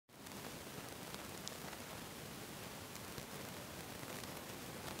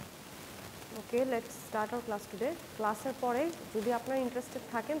Okay, let's start our class today. ক্লাসের পরে যদি আপনারা ইন্টারেস্টেড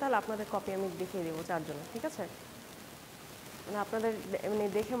থাকেন তাহলে আপনাদের কপি আমি দেখিয়ে দেবো চারজনে, ঠিক আছে? মানে আপনাদের মানে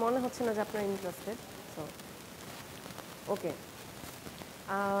দেখে মনে হচ্ছে না যে আপনারা ইন্টারেস্টেড। সো ওকে,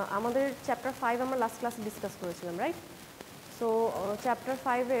 আমাদের চ্যাপ্টার 5 আমরা লাস্ট ক্লাসে ডিসকাস করেছিলাম, রাইট? সো চ্যাপ্টার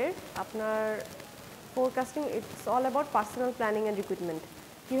 5-এর আপনার forecasting, it's all about personal planning and recruitment,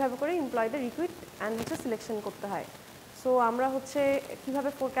 কীভাবে করে এমপ্লয়ীদের রিক্রুট অ্যান্ড সিলেকশন করতে হয়। সো আমরা কীভাবে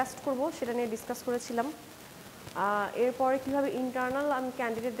ফোরকাস্ট করব সেটা নিয়ে ডিসকাস করেছিলাম। এরপরে কীভাবে ইন্টারনাল আমি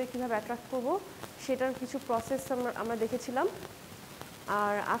ক্যান্ডিডেটদের কীভাবে অ্যাট্রাক্ট করব সেটার কিছু প্রসেস আমরা দেখেছিলাম।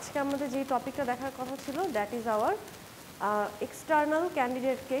 আর আজকে আমাদের যে টপিকটা দেখার কথা ছিল, দ্যাট ইজ আওয়ার এক্সটার্নাল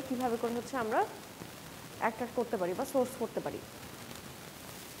ক্যান্ডিডেটকে কীভাবে করে আমরা অ্যাট্রাক্ট করতে পারি বা সোর্স করতে পারি।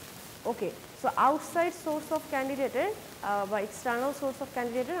 ওকে, সো আউটসাইড সোর্স অফ ক্যান্ডিডেটের বা এক্সটার্নাল সোর্স অফ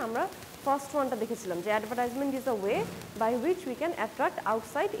ক্যান্ডিডেটের আমরা ফার্স্ট ওয়ানটা দেখেছিলাম যে advertisement is a way by which we can attract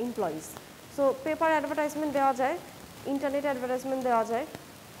outside employees. So paper advertisement দেওয়া যায়, ইন্টারনেটে অ্যাডভার্টাইজমেন্ট দেওয়া যায়,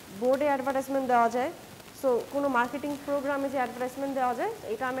 বোর্ডে অ্যাডভার্টাইজমেন্ট দেওয়া যায়। সো কোনো মার্কেটিং প্রোগ্রামে যে অ্যাডভার্টাইজমেন্ট দেওয়া যায়,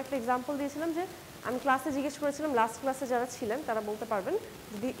 এটা আমি একটা এক্সাম্পল দিয়েছিলাম যে আমি ক্লাসে জিজ্ঞেস করেছিলাম, লাস্ট ক্লাসে যারা ছিলেন তারা বলতে পারবেন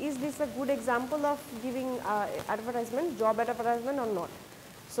is this a good example of giving advertisement, job advertisement or not.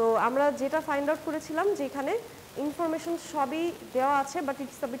 So আমরা যেটা ফাইন্ড আউট করেছিলাম যে এখানে ইনফরমেশন সবই দেওয়া আছে, but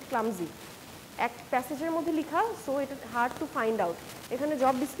it's a bit clumsy, এক প্যাসেজের মধ্যে লেখা, সো এটা হার্ড টু ফাইন্ড আউট। এখানে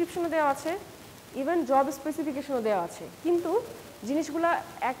জব ডিসক্রিপশনও দেওয়া আছে, ইভেন জব স্পেসিফিকেশনও দেওয়া আছে, কিন্তু জিনিসগুলো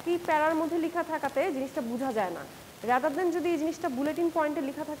একই প্যারার মধ্যে লেখা থাকাতে জিনিসটা বোঝা যায় না। রাদার দেন যদি এই জিনিসটা বুলেটিন পয়েন্টে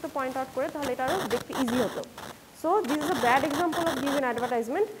লেখা থাকতো পয়েন্ট আউট করে, তাহলে এটা আরও দেখতে ইজি হতো। So this is a bad example of giving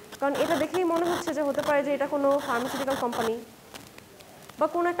advertisement, কারণ এটা দেখেই মনে হচ্ছে যে হতে পারে যে এটা কোনো ফার্মাসিউটিক্যাল কোম্পানি বা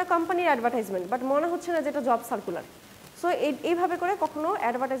কোনো একটা কোম্পানির অ্যাডভার্টাইজমেন্ট, বাট মনে হচ্ছে না যে এটা জব সার্কুলার। সো এইভাবে করে কখনো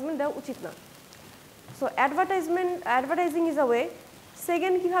অ্যাডভার্টাইজমেন্ট দেওয়া উচিত না। So advertising is a way.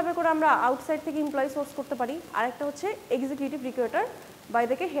 Second, কীভাবে করে আমরা আউটসাইড থেকে এমপ্লয়ি সোর্স করতে পারি। আরেকটা হচ্ছে এক্সিকিউটিভ রিক্রুটার, বা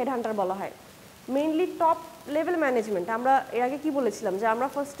এদেরকে হেড হান্টার বলা হয়। মেইনলি টপ লেভেল ম্যানেজমেন্ট, আমরা এর আগে কী বলেছিলাম যে আমরা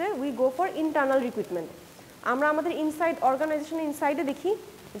ফার্স্টে we go for internal recruitment. আমরা আমাদের ইনসাইড অর্গানাইজেশনের ইনসাইডে দেখি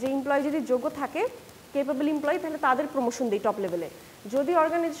যে এমপ্লয়ি যদি যোগ্য থাকে, কেপেবল এমপ্লয়ি, তাহলে তাদের প্রমোশন দিই টপ লেভেলে। যদি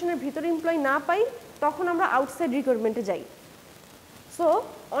অর্গানাইজেশনের ভিতরে এমপ্লয়ি না পাই, তখন আমরা আউটসাইড রিক্রুটমেন্টে যাই। সো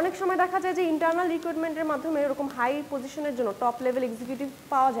অনেক সময় দেখা যায় যে ইন্টারনাল রিক্রুটমেন্টের মাধ্যমে এরকম হাই পজিশনের জন্য টপ লেভেল এক্সিকিউটিভ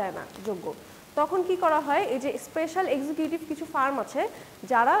পাওয়া যায় না যোগ্য। তখন কি করা হয়, এই যে স্পেশাল এক্সিকিউটিভ কিছু ফার্ম আছে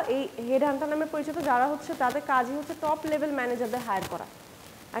যারা এই হেড হান্টার নামে পরিচিত, যারা তাদের কাজই হচ্ছে টপ লেভেল ম্যানেজারদের হায়ার করা।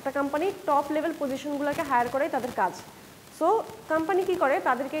 একটা কোম্পানি টপ লেভেল পজিশনগুলোকে হায়ার করাই তাদের কাজ। সো কোম্পানি কি করে,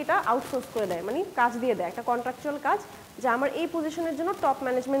 তাদেরকে এটা আউটসোর্স করে দেয়, মানে কাজ দিয়ে দেয়, একটা কন্ট্রাকচুয়াল কাজ, যে আমার এই পজিশনের জন্য টপ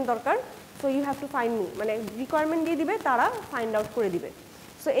ম্যানেজমেন্ট দরকার, so you have to find me, মানে রিকোয়ারমেন্ট দিয়ে দিবে, তারা ফাইন্ড আউট করে দিবে।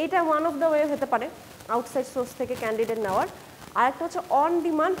 সো এইটা ওয়ান অফ দ্য ওয়ে হতে পারে আউটসাইড সোর্স থেকে ক্যান্ডিডেট নেওয়ার। আর একটা হচ্ছে অন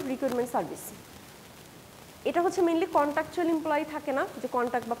ডিমান্ড রিক্রুটমেন্ট সার্ভিস। এটা হচ্ছে মেইনলি কন্ট্রাকচুয়াল এমপ্লয়ি থাকে না, যে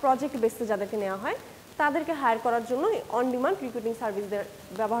কন্ট্রাক্ট বা প্রজেক্ট বেসে যাদেরকে নেওয়া হয়, তাদেরকে হায়ার করার জন্য অন ডিমান্ড রিক্রুটিং সার্ভিসদের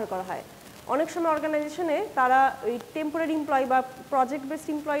ব্যবহার করা হয়। অনেক সময় অর্গানাইজেশনে তারা ওই টেম্পোরারি এমপ্লয়ি বা প্রজেক্ট বেসড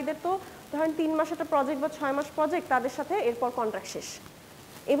এমপ্লয়ীদের, তো ধরেন 3 মাস একটা প্রজেক্ট বা 6 মাস প্রজেক্ট, তাদের সাথে এরপর কন্ট্রাক্ট শেষ,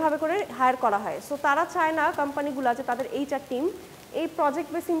 এভাবে করে হায়ার করা হয়। সো তারা চায় না কোম্পানিগুলো যে তাদের এইচআর টিম এই প্রজেক্ট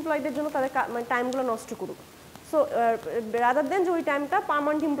বেস এমপ্লয়ীদের জন্য তাদের মানে টাইমগুলো নষ্ট করুক। সো রাদার দেন যে ওই টাইমটা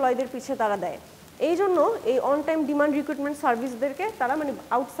পার্মানেন্ট এমপ্লয়ীদের পিছিয়ে তারা দেয়। এই জন্য এই অন টাইম ডিমান্ড রিক্রুটমেন্ট সার্ভিসদেরকে তারা, মানে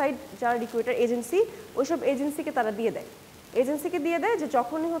আউটসাইড যারা রিক্রুটার এজেন্সি, ওইসব এজেন্সিকে তারা দিয়ে দেয়। এজেন্সিকে দিয়ে দেয় যে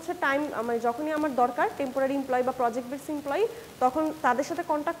যখনই টাইম, মানে যখনই আমার দরকার টেম্পোরারি এমপ্লয়ি বা প্রজেক্ট বেস এমপ্লয়ি, তখন তাদের সাথে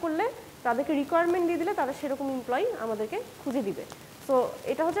কন্ট্যাক্ট করলে, তাদেরকে রিকোয়ারমেন্ট দিয়ে দিলে তারা সেরকম এমপ্লয়ি আমাদেরকে খুঁজে দিবে। সো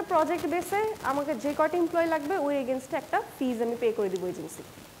এটা হচ্ছে প্রজেক্ট বেসে আমাকে যে কয়টা এমপ্লয়ি লাগবে ওই এগেনস্টে একটা ফিজ আমি পে করে দিব এজেন্সি।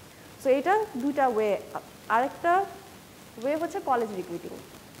 সো এটা দুইটা ওয়ে। আরেকটা ওয়ে হচ্ছে college recruiting.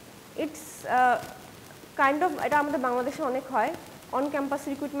 It's kind of, এটা আমাদের বাংলাদেশে অনেক হয়। অন ক্যাম্পাস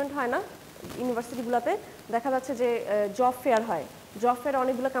রিক্রুটমেন্ট হয় না ইউনিভার্সিটিগুলোতে, দেখা যাচ্ছে যে জব ফেয়ার হয়, জব ফেয়ারে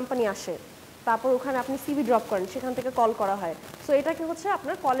অনেকগুলো কোম্পানি আসে, তারপর ওখানে আপনি সিভি ড্রপ করেন, সেখান থেকে কল করা হয়। সো এটাকে হচ্ছে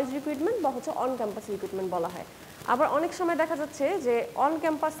আপনার কলেজ রিক্রুটমেন্ট বা হচ্ছে অন ক্যাম্পাস রিক্রুটমেন্ট বলা হয়। আবার অনেক সময় দেখা যাচ্ছে যে অন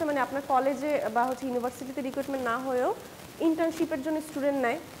ক্যাম্পাসে, মানে আপনার কলেজে বা হচ্ছে ইউনিভার্সিটিতে রিক্রুটমেন্ট না হয়েও ইন্টার্নশিপের জন্য স্টুডেন্ট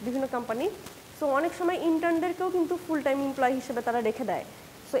নেয় বিভিন্ন কোম্পানি। সো অনেক সময় ইন্টার্নদেরকেও কিন্তু ফুল টাইম এমপ্লয়ি হিসেবে তারা রেখে দেয়।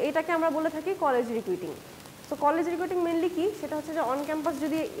 সো এটাকে আমরা বলে থাকি college recruiting. So college recruiting mainly কি, সেটা হচ্ছে যে অন ক্যাম্পাস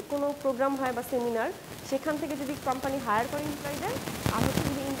যদি কোনো প্রোগ্রাম হয় বা সেমিনার, সেখান থেকে যদি কোম্পানি হায়ার করে এমপ্লয়ীদের, আর হচ্ছে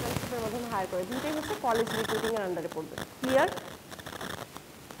যদি ইন্টার্নশিপের মাধ্যমে হায়ার করে, দুইটাই হচ্ছে কলেজ রিক্রুটিংয়ের আন্ডারে পড়বে। ক্লিয়ার?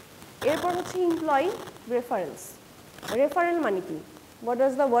 এরপর হচ্ছে এমপ্লয়ি রেফারেন্স। রেফারেল মানে কি? What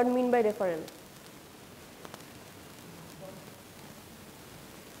does the word mean by referral?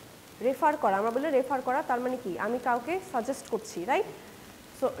 Refer করা, আমরা বলি রেফার করা, তার মানে কি আমি কাউকে সাজেস্ট করছি, right?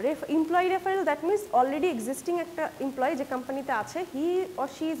 So employee referral that means already existing একটা এমপ্লয়ি যে কোম্পানিতে আছে he or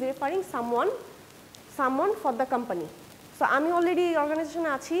she is referring someone for the company. So আমি অলরেডি এই অর্গানাইজেশনে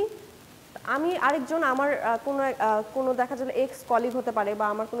আছি, আমি আরেকজন আমার কোনো দেখা যাবে এক্স কলিগ হতে পারে বা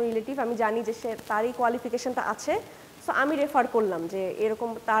আমার কোনো রিলেটিভ, আমি জানি যে সে তার এই কোয়ালিফিকেশনটা আছে, সো আমি রেফার করলাম যে এরকম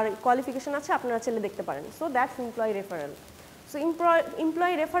তার কোয়ালিফিকেশন আছে, আপনারা চাইলে দেখতে পারেন। So that's employee referral. So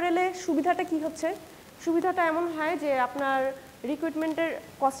employee রেফারেলে সুবিধাটা কি হচ্ছে? সুবিধাটা এমন হয় যে আপনার রিক্রুটমেন্টের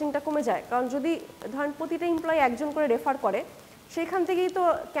কস্টিংটা কমে যায়, কারণ যদি ধরেন প্রতিটা এমপ্লয়ি একজন করে রেফার করে, সেখান থেকেই তো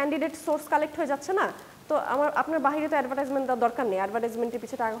ক্যান্ডিডেট সোর্স কালেক্ট হয়ে যাচ্ছে না, তো আপনার বাইরে তো অ্যাডভার্টাইজমেন্ট দেওয়ার দরকার নেই, অ্যাডভার্টাইজমেন্টের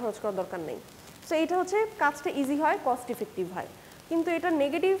পিছিয়ে টাকা খরচ করার দরকার নেই। সো এইটা হচ্ছে কাজটা ইজি হয়, কস্ট ইফেক্টিভ হয়। কিন্তু এটা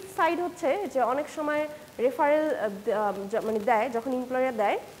নেগেটিভ সাইড হচ্ছে যে অনেক সময় রেফারেল মানে দেয়, যখন এমপ্লয়ার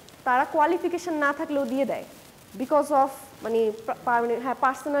দেয় তারা কোয়ালিফিকেশন না থাকলেও দিয়ে দেয় বিকজ অফ মানে হ্যাঁ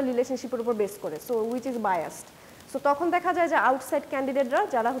পার্সোনাল রিলেশনশিপের উপর বেস করে, so which is biased. So তখন দেখা যায় যে আউটসাইড ক্যান্ডিডেটরা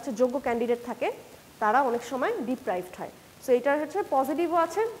যারা হচ্ছে যোগ্য ক্যান্ডিডেট থাকে তারা অনেক সময় ডিপ্রাইভড হয়। সো এটার হচ্ছে পজিটিভও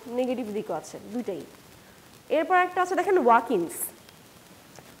আছে, নেগেটিভ দিকও আছে, দুইটাই। এরপর একটা আছে দেখেন ওয়াক ইনস।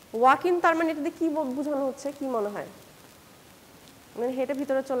 ওয়াক ইন তার মানে এটাতে কী বোঝানো হচ্ছে, কি মনে হয়? মানে হেঁটে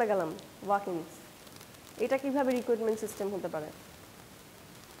ভিতরে চলে গেলাম, ওয়াক ইনস। এটা কিভাবে রিক্রুটমেন্ট সিস্টেম হতে পারে,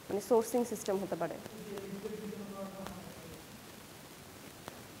 মানে সোর্সিং সিস্টেম হতে পারে?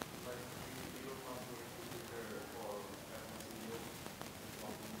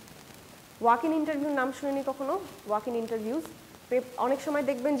 ওয়াক ইন ইন্টারভিউর নাম শুনেনি কখনো? ওয়াক ইন ইন্টারভিউজ অনেক সময়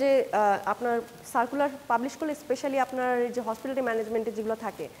দেখবেন যে আপনার সার্কুলার পাবলিশ করলে, স্পেশালি আপনার যে হসপিটালিটি ম্যানেজমেন্টে যেগুলো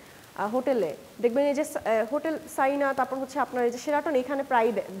থাকে হোটেলে দেখবেন, এই যে হোটেল সাইনা, তারপর হচ্ছে আপনার এই যে শেরাটন, এখানে প্রায়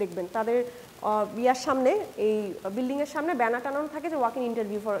দেখবেন তাদের বিয়ার সামনে, এই বিল্ডিংয়ের সামনে ব্যানার টানানো থাকে যে walk in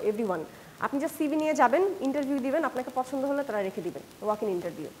interview for everyone. আপনি যে সিভি নিয়ে যাবেন, ইন্টারভিউ দিবেন, আপনাকে পছন্দ হলে তারা রেখে দিবেন, ওয়াক ইন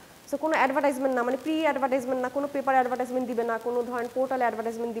ইন্টারভিউ। সো কোনো অ্যাডভার্টাইজমেন্ট না, মানে প্রি অ্যাডভার্টাইজমেন্ট না, কোনো পেপার অ্যাডভার্টাইজমেন্ট দিবে না, কোনো ধরেন পোর্টালে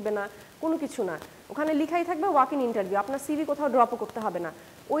অ্যাডভার্টাইজমেন্ট দিবে না, কোনো কিছু না। ওখানে লিখাই থাকবে ওয়াক ইন ইন্টারভিউ, আপনার সিভি কোথাও ড্রপও করতে হবে না।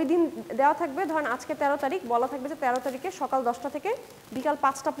 ওই দিন দেওয়া থাকবে, ধরেন আজকে 13 তারিখ, বলা থাকবে যে 13 তারিখে সকাল 10টা থেকে বিকাল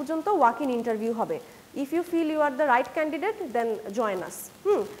 5টা পর্যন্ত ওয়াক ইন ইন্টারভিউ হবে। If you feel you are the right candidate then join us.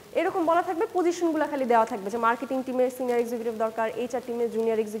 এরকম বলা থাকবে, পজিশনগুলো খালি দেওয়া থাকবে যে মার্কেটিং টিমের সিনিয়র এক্সিকিউটিভ দরকার, এইচআর টিমের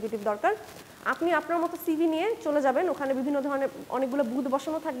জুনিয়র এক্সিকিউটিভ দরকার। আপনি আপনার মতো সিভি নিয়ে চলে যাবেন, ওখানে বিভিন্ন ধরনের অনেকগুলো বুথ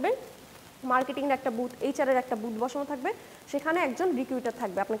বসানো থাকবে, মার্কেটিংয়ের একটা বুথ, এইচআরের একটা বুথ বসানো থাকবে, সেখানে একজন রিক্রুটার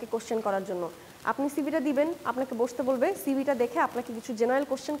থাকবে আপনাকে কোশ্চেন করার জন্য। আপনি সিভিটা দিবেন, আপনাকে বসতে বলবে, সিভিটা দেখে আপনাকে কিছু জেনারেল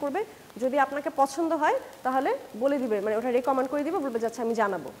কোশ্চেন করবে, যদি আপনাকে পছন্দ হয় তাহলে বলে দিবে, মানে ওটা রেকমেন্ড করে দিবে, বলবে যাচ্ছে আমি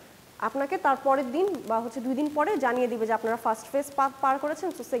জানাবো আপনাকে। তারপরের দিন বা হচ্ছে 2 দিন পরে জানিয়ে দিবে যে আপনারা ফার্স্ট ফেজ পার করেছেন,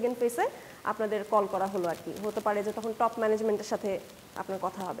 তো সেকেন্ড ফেজে আপনাদের কল করা হলো আর কি। হতে পারে যে তখন টপ ম্যানেজমেন্টের সাথে আপনার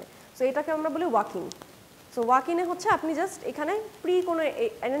কথা হবে। সো এটাকে আমরা বলি ওয়াকিং। সো ওয়াক ইনে হচ্ছে আপনি জাস্ট এখানে প্রি কোনো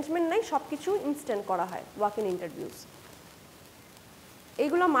অ্যারেঞ্জমেন্ট নাই, সব কিছু ইনস্ট্যান্ট করা হয় ওয়াক ইন ইন্টারভিউস।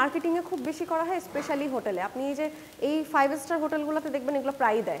 এইগুলো মার্কেটিংয়ে খুব বেশি করা হয়, স্পেশালি হোটেলে। আপনি এই যে এই 5 স্টার হোটেলগুলোতে দেখবেন এগুলো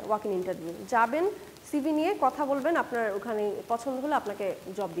প্রায়ই দেয় ওয়াক ইন ইন্টারভিউ। যাবেন, সিভি নিয়ে কথা বলবেন, আপনার ওখানে পছন্দ হলে আপনাকে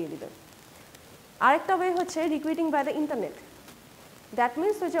জব দিয়ে দিবেন। আরেকটা ওয়ে হচ্ছে recruiting by the internet. That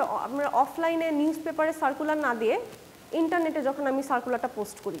means ওই যে আমরা অফলাইনে নিউজ পেপারে সার্কুলার না দিয়ে ইন্টারনেটে যখন আমি সার্কুলারটা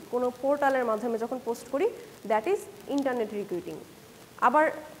পোস্ট করি, কোনো পোর্টালের মাধ্যমে যখন পোস্ট করি, দ্যাট ইজ ইন্টারনেট রিক্রুটিং। আবার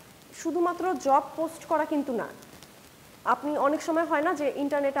শুধুমাত্র জব পোস্ট করা কিন্তু না, আপনি অনেক সময় হয় না যে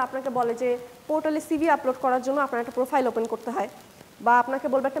ইন্টারনেটে আপনাকে বলে যে পোর্টালে সিভি আপলোড করার জন্য আপনার একটা প্রোফাইল ওপেন করতে হয়, বা আপনাকে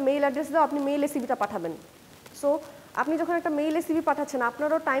বলবে একটা মেইল অ্যাড্রেস দাও, আপনি মেইলে সিভিটা পাঠাবেন। সো আপনি যখন একটা মেইলে সিভি পাঠাচ্ছেন,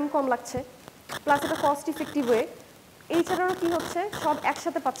 আপনারও টাইম কম লাগছে, প্লাস এটা কস্ট ইফেক্টিভ ওয়ে। এইছাড়াও কী হচ্ছে, সব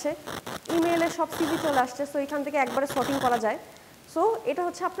একসাথে পাচ্ছে, ইমেইলে সব সিভি চলে আসছে, সো এখান থেকে একবারে সর্টিং করা যায়। সো এটা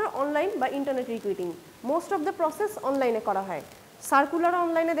হচ্ছে আপনার অনলাইন বা internet recruiting. Most of the process অনলাইনে করা হয়, সার্কুলারও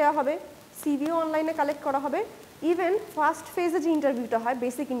অনলাইনে দেওয়া হবে, সিভিও অনলাইনে কালেক্ট করা হবে, ইভেন ফার্স্ট ফেজে যে ইন্টারভিউটা হয়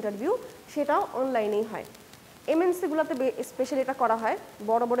বেসিক ইন্টারভিউ, সেটাও অনলাইনেই হয়। এমএনসিগুলোতে স্পেশালি এটা করা হয়,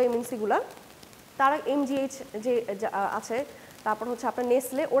 বড় বড় এমএনসিগুলো, তারা এমজিএইচ যে আছে, তারপর হচ্ছে আপনার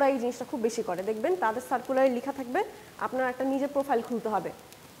নেসলে, ওরা এই জিনিসটা খুব বেশি করে। দেখবেন তাদের সার্কুলারে লেখা থাকবে আপনার একটা নিজের প্রোফাইল খুলতে হবে,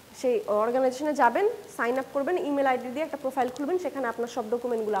 সেই অর্গানাইজেশনে যাবেন, সাইন আপ করবেন, ইমেল আইডি দিয়ে একটা প্রোফাইল খুলবেন, সেখানে আপনার সব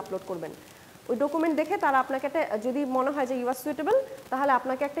ডকুমেন্টগুলো আপলোড করবেন। ওই ডকুমেন্ট দেখে তারা আপনাকে একটা, যদি মনে হয় যে ইউ আর সুইটেবল, তাহলে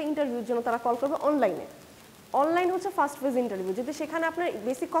আপনাকে একটা ইন্টারভিউর জন্য তারা কল করবে অনলাইনে। অনলাইন হচ্ছে ফার্স্ট ফেজ ইন্টারভিউ। যদি সেখানে আপনার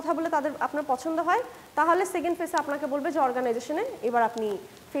বেসিক কথা বলে আপনার পছন্দ হয়, তাহলে সেকেন্ড ফেজে আপনাকে বলবে যে অর্গানাইজেশনে এবার আপনি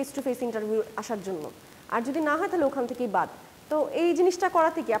ফেস টু ফেস ইন্টারভিউ আসার জন্য। আর যদি না হয় তাহলে ওখান থেকেই বাদ। তো এই জিনিসটা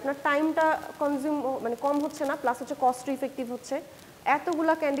করাতে কি আপনার টাইমটা কনজিউম মানে কম হচ্ছে না, প্লাস হচ্ছে কস্ট ইফেক্টিভ হচ্ছে।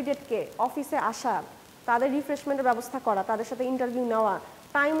 এতগুলা ক্যান্ডিডেটকে অফিসে আসা, তাদের রিফ্রেশমেন্টের ব্যবস্থা করা, তাদের সাথে ইন্টারভিউ নেওয়া,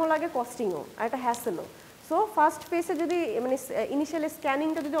 টাইমও লাগে, কস্টিংও, আর একটা হ্যাসেলও। সো ফার্স্ট ফেজে যদি মানে ইনিশিয়ালি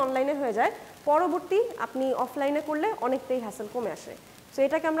স্ক্যানিংটা যদি অনলাইনে হয়ে যায়, পরবর্তী আপনি অফলাইনে করলে অনেকটাই হ্যাসেল কমে আসে। সো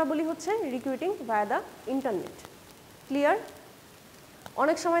এটাকে আমরা বলি হচ্ছে recruiting via the internet. Clear?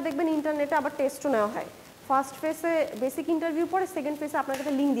 অনেক সময় দেখবেন ইন্টারনেটে আবার টেস্টও নেওয়া হয়। ফার্স্ট ফেজে বেসিক ইন্টারভিউ পরে সেকেন্ড ফেজে আপনাকে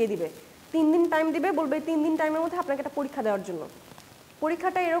একটা লিঙ্ক দিয়ে দিবে, 3 দিন টাইম দিবে, বলবে 3 দিন টাইমের মধ্যে আপনাকে একটা পরীক্ষা দেওয়ার জন্য।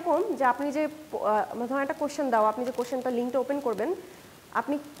 পরীক্ষাটা এরকম যে আপনি যে ধরেন একটা কোশ্চেন দাও, আপনি যে কোশ্চেনটা লিঙ্কটা ওপেন করবেন,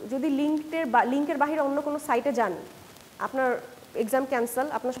 আপনি যদি লিঙ্কের বাইরে অন্য কোনো সাইটে যান, আপনার এক্সাম ক্যান্সেল।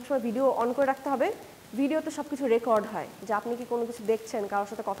 আপনার সবসময় ভিডিও অন করে রাখতে হবে, ভিডিওতে সব কিছু রেকর্ড হয় যে আপনি কি কোনো কিছু দেখছেন, কারোর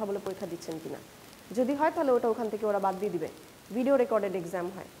সাথে কথা বলে পরীক্ষা দিচ্ছেন কিনা। যদি হয় তাহলে ওটা ওখান থেকে ওরা বাদ দিয়ে দিবে, ভিডিও রেকর্ডেড এক্সাম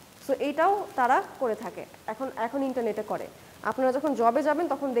হয়। সো এইটাও তারা করে থাকে, এখন ইন্টারনেটে করে। আপনারা যখন জবে যাবেন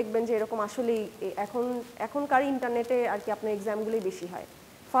তখন দেখবেন যে এরকম আসলেই এখনকার ইন্টারনেটে আর কি আপনার এক্সামগুলোই বেশি হয়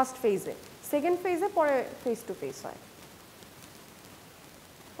ফার্স্ট ফেজে। সেকেন্ড ফেজে পরে ফেস টু ফেস হয়।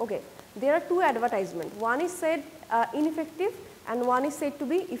 ওকে, there are 2 advertisements. One is said ineffective and one is said to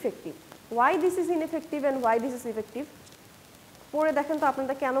be effective. Why this is ineffective and why this is effective? পড়ে দেখেন তো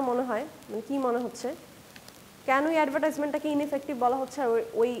আপনাদের কেন মনে হয়, মানে কি মনে হচ্ছে কেন এই অ্যাডভার্টাইজমেন্টটাকে ইনএফেক্টিভ বলা হচ্ছে, আর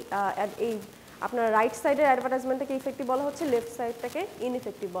ওই এই আপনার রাইট সাইডের অ্যাডভার্টাইজমেন্টটাকে ইফেক্টিভ বলা হচ্ছে, লেফট সাইডটাকে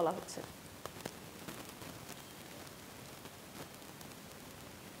ইনএফেক্টিভ বলা হচ্ছে?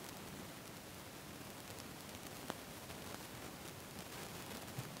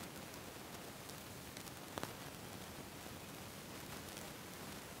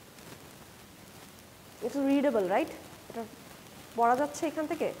 এটা রিডেবল, রাইট? এটা পড়া যাচ্ছে এখান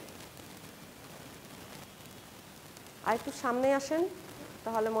থেকে। আর একটু সামনে আসেন,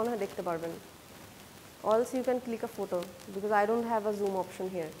 তাহলে মনে হয় দেখতে পারবেন। Also you can click a photo because I don't have a zoom option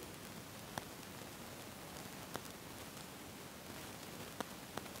here.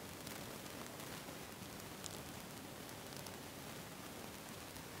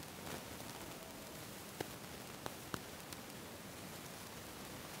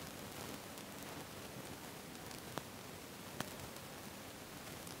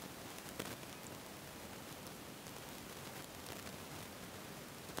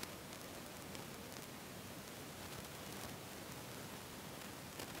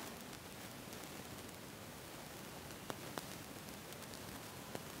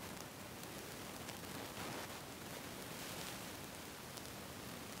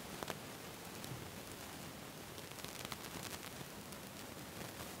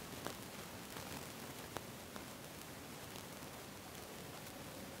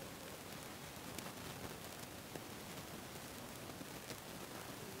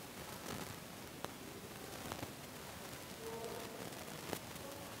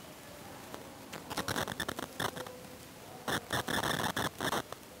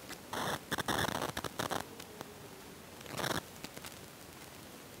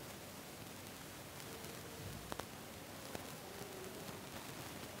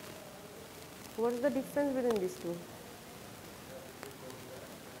 What is the difference between these two?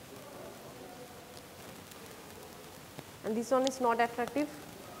 And this one is not attractive.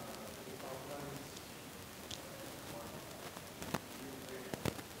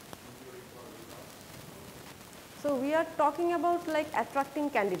 So we are talking about like attracting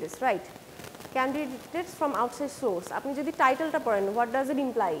candidates, right? Candidates from outside source. আপনি যদি টাইটেলটা পড়েন, what does it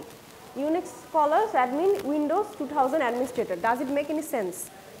imply? Unix scholars, admin, Windows 2000 administrator. Does it make any sense?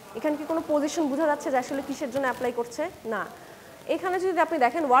 এখানে কি কোনো position বোঝা যাচ্ছে যে আসলে কিসের জন্য অ্যাপ্লাই করছে? না। এখানে যদি আপনি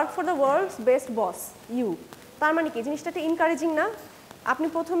দেখেন work for the world's best boss you, তার মানে কি জিনিসটা একটা ইনকারেজিং না? আপনি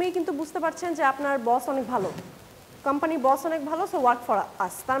প্রথমেই কিন্তু বুঝতে পারছেন যে আপনার বস অনেক ভালো, কোম্পানির বস অনেক ভালো, সো ওয়ার্ক ফর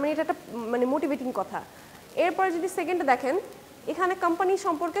আস, তার মানে এটা একটা মানে মোটিভেটিং কথা। এরপরে যদি সেকেন্ডে দেখেন, এখানে কোম্পানি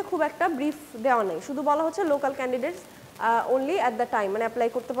সম্পর্কে খুব একটা ব্রিফ দেওয়া নেই, শুধু বলা হচ্ছে local candidates only at the time, মানে অ্যাপ্লাই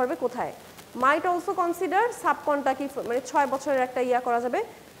করতে পারবে কোথায়। মাইট অলসো কনসিডার সাবকন্ট্রাক্ট, মানে 6 বছরের একটা ইয়া করা যাবে।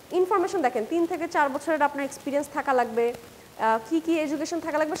 ইনফরমেশন দেখেন 3 থেকে 4 বছরের আপনার এক্সপিরিয়েন্স থাকা লাগবে, কি এডুকেশন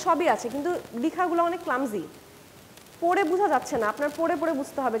থাকা লাগবে সবই আছে, কিন্তু লেখাগুলো অনেক ক্লামজি, পড়ে বোঝা যাচ্ছে না। আপনার পড়ে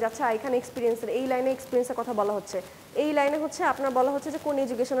বুঝতে হবে যে আচ্ছা এখানে এক্সপিরিয়েন্সের এই লাইনে এক্সপিরিয়েন্সের কথা বলা হচ্ছে, এই লাইনে হচ্ছে আপনার বলা হচ্ছে যে কোন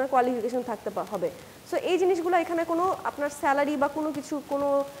এডুকেশনের কোয়ালিফিকেশন থাকতে হবে। সো এই জিনিসগুলো এখানে কোনো আপনার স্যালারি বা কোনো কিছু কোনো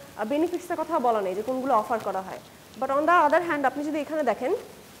বেনিফিটসের কথা বলা নেই যে কোনগুলো অফার করা হয়। But on the other hand আপনি যদি এখানে দেখেন,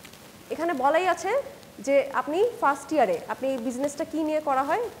 এখানে বলাই আছে যে আপনি ফার্স্ট ইয়ারে আপনি এই বিজনেসটা কী নিয়ে করা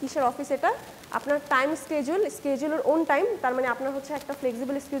হয়, কিসের অফিস এটা, আপনার টাইম স্কেজুলের ওন টাইম, তার মানে আপনার হচ্ছে একটা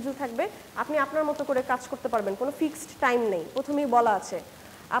ফ্লেক্সিবল স্কেজুল থাকবে, আপনি আপনার মতো করে কাজ করতে পারবেন, কোনো ফিক্সড টাইম নেই, প্রথমেই বলা আছে।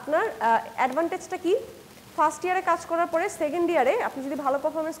 আপনার অ্যাডভান্টেজটা কি, ফার্স্ট ইয়ারে কাজ করার পরে সেকেন্ড ইয়ারে আপনি যদি ভালো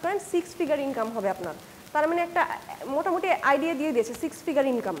পারফরমেন্স করেন 6 ফিগার ইনকাম হবে আপনার, তার মানে একটা মোটামুটি আইডিয়া দিয়ে দিয়েছে 6 ফিগার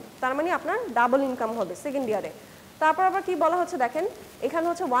ইনকাম, তার মানে আপনার ডাবল ইনকাম হবে সেকেন্ড ইয়ারে। তারপর আবার কি বলা হচ্ছে দেখেন, এখানে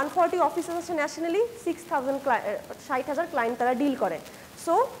হচ্ছে 140 অফিসার আছে ন্যাশনালি, 60,000 ক্লায়েন্ট তারা ডিল করে।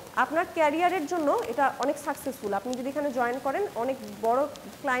 সো আপনার ক্যারিয়ারের জন্য এটা অনেক সাকসেসফুল। আপনি যদি এখানে জয়েন করেন অনেক বড়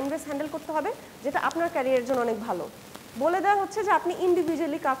ক্লায়েন্ট বেস হ্যান্ডেল করতে হবে, যেটা আপনার ক্যারিয়ারের জন্য অনেক ভালো। বলে দেওয়া হচ্ছে যে আপনি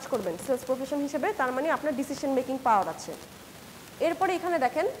ইন্ডিভিজুয়ালি কাজ করবেন সেলস প্রফেশন হিসেবে, তার মানে আপনার ডিসিশন মেকিং পাওয়ার আছে। এরপরে এখানে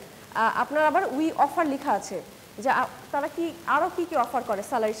দেখেন আপনার আবার উই অফার লেখা আছে যে তারা কি আরও কী কী অফার করে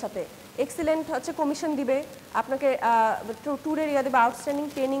স্যালারির সাথে। এক্সিলেন্ট হচ্ছে কমিশন দিবে, আপনাকে ট্যুরের ইয়া দেবে, আউটস্ট্যান্ডিং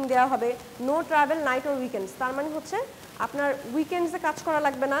ট্রেনিং দেওয়া হবে, no travel night or weekends, তার মানে হচ্ছে আপনার উইকেন্ডসে কাজ করা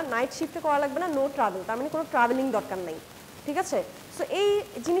লাগবে না, নাইট শিফটে করা লাগবে না, নো ট্রাভেল, তার মানে কোনো ট্রাভেলিং দরকার নেই। ঠিক আছে, সো এই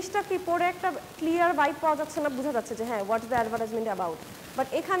জিনিসটা কি পরে একটা ক্লিয়ার ভাইব পাওয়া যাচ্ছে না, বোঝা যাচ্ছে যে হ্যাঁ what's the advertisement about. But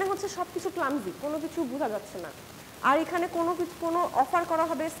এখানে হচ্ছে সব কিছু ক্লামজি, কোনো কিছু বোঝা যাচ্ছে না। আর এখানে কোনো অফার করা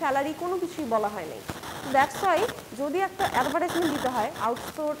হবে, স্যালারি কোনো কিছুই বলা হয় নাই। দ্যাটস ওয়াই যদি একটা অ্যাডভার্টাইজমেন্ট দিতে হয়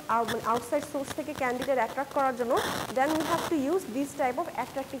আউটসাইড সোর্স থেকে ক্যান্ডিডেট অ্যাট্রাক্ট করার জন্য, দেন you have to use this type of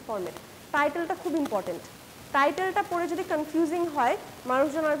attractive format. টাইটেলটা খুব ইম্পর্টেন্ট। টাইটেলটা পড়ে যদি কনফিউজিং হয়,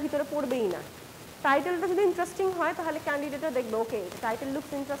 মানুষজন আর ভিতরে পড়বেই না। টাইটেলটা যদি ইন্টারেস্টিং হয় তাহলে ক্যান্ডিডেটরা দেখবে ওকে টাইটেল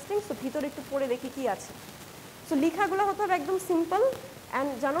লুকস ইন্টারেস্টিং, সো ভিতরে একটু পড়ে দেখি কী আছে। সো লেখাগুলো হতে হবে একদম সিম্পল অ্যান্ড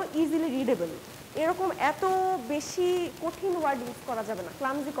যেন ইজিলি রিডেবল। এরকম এত বেশি কঠিন ওয়ার্ড ইউজ করা যাবে না,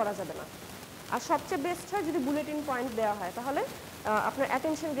 ক্লামজি করা যাবে না। আর সবচেয়ে বেস্ট হয় যদি বুলেটিন পয়েন্ট দেওয়া হয়, তাহলে আপনার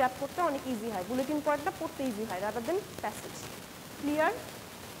অ্যাটেনশন গ্র্যাব করতে অনেক ইজি হয়, বুলেটিন পয়েন্টটা পড়তে ইজি হয় rather than passage. Clear?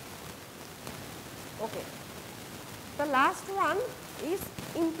 Okay, the last one is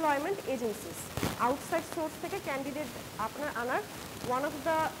employment agencies. Outside source থেকে ক্যান্ডিডেট আপনার আনার one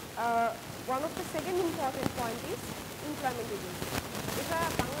of the second important point is employment agency. এটা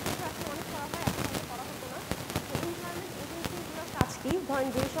বাংলাদেশে এখন অনেক করা হয়, এখন অনেক করা হতো না। তো এমপ্লয়মেন্ট এজেন্সিগুলোর কাজ কি? ধরেন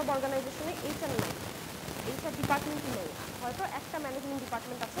যেসব অর্গানাইজেশনে এইচআর নাই, এইচআর ডিপার্টমেন্টই নেই, হয়তো একটা ম্যানেজমেন্ট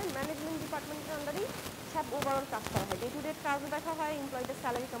ডিপার্টমেন্ট আছে, ম্যানেজমেন্ট ডিপার্টমেন্টের আন্ডারেই সব ওভারঅল কাজ করা হয়, ডে টু ডে কাজও দেখা হয়, এমপ্লয়ীদের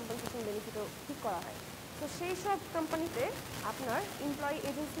স্যালারি কম্পেনসেশন বেনিফিটও ঠিক করা হয়। তো সেই সব কোম্পানিতে আপনার এমপ্লয়ি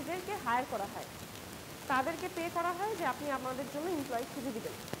এজেন্সিদেরকে হায়ার করা হয়, তাদেরকে পে করা হয় যে আপনি আমাদের জন্য এমপ্লয়ি খুঁজে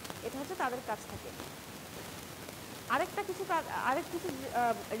দিবেন, এটা হচ্ছে তাদের কাজ থাকে। আরেক কিছু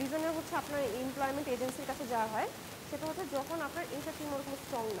রিজনে হচ্ছে আপনার এমপ্লয়মেন্ট এজেন্সির কাছে যাওয়া হয়, সেটা হচ্ছে যখন আপনার এইচআর টিম ওরকম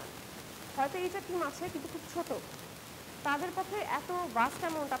স্ট্রং না, হয়তো এইচআর টিম আছে কিন্তু খুব ছোট, তাদের পক্ষে এত ভাস্ট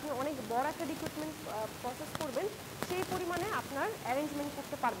অ্যামাউন্ট আপনি অনেক বড় একটা রিক্রুটমেন্ট প্রসেস করবেন সেই পরিমাণে আপনার অ্যারেঞ্জমেন্ট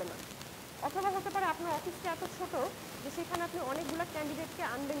করতে পারবে না। অথবা হতে পারে আপনার অফিসটা এত ছোট যে সেখানে আপনি অনেকগুলো ক্যান্ডিডেটকে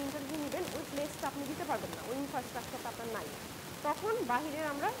আনবেন, ইন্টারভিউ নেবেন, ওই প্লেসটা আপনি দিতে পারবেন না, ওই ইনফ্রাস্ট্রাকচারটা আপনার নাই। তখন বাহিরের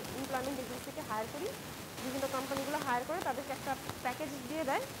আমরা এমপ্লয়মেন্ট এজেন্সিকে হায়ার করি, বিভিন্ন কোম্পানিগুলো হায়ার করে তাদেরকে একটা প্যাকেজ দিয়ে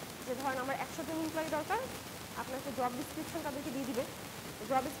দেয় যে ধরেন আমার 100 জন এমপ্লয়ি দরকার, আপনাকে জব ডিসক্রিপশন তাদেরকে দিয়ে দিবে,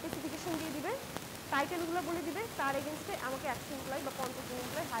 জব স্পেসিফিকেশন দিয়ে দিবে, টাইটেলগুলো বলে দিবে, তার এগেনস্টে আমাকে 100 এমপ্লয়ি বা 50 জন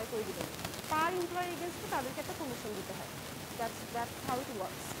এমপ্লয়ি হায়ার করে দিবেন, পার এমপ্লয়ি এগেনস্টে তাদেরকে একটা কমিশন দিতে হয়। That's how it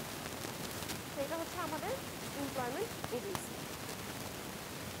works. সেটা হচ্ছে আমাদের এমপ্লয়মেন্ট এজেন্সি।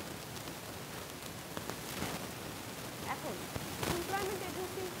 এখন এমপ্লয়মেন্ট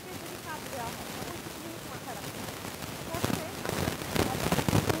এজেন্সিকে যদি কাজ দেওয়া হয় তখন কিছু জিনিস মাথায় রাখতে হবে। ফার্স্টে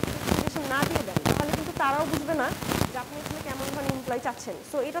আপনার না দিয়ে দেন তাহলে কিন্তু তারাও বুঝবে না যে আপনি এখানে কেমন ধরনের এমপ্লয়ি চাচ্ছেন,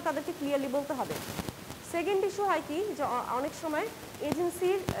 সো এটা তাদেরকে ক্লিয়ারলি বলতে হবে। সেকেন্ড ইস্যু হয় কি যে অনেক সময়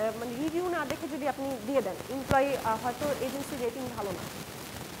এজেন্সির মানে রিভিউ না দেখে যদি আপনি দিয়ে দেন, এমপ্লয়ি হয়তো এজেন্সির রেটিং ভালো না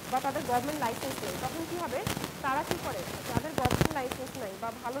বা তাদের গভর্নমেন্ট লাইসেন্স নেই, তখন কী হবে, তারা কী করে, যাদের গভর্নমেন্ট লাইসেন্স নাই বা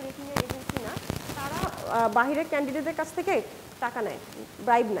ভালো রেটিংয়ের এজেন্সি না, তারা বাহিরের ক্যান্ডিডেটদের কাছ থেকে টাকা নেয়,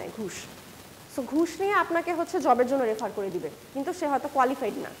 ব্রাইব নেয়, ঘুষ। সো ঘুষ নিয়ে আপনাকে হচ্ছে জবের জন্য রেফার করে দিবে, কিন্তু সে হয়তো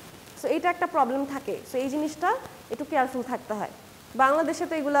কোয়ালিফাইড না। সো এইটা একটা প্রবলেম থাকে, সো এই জিনিসটা একটু কেয়ারফুল থাকতে হয়। বাংলাদেশে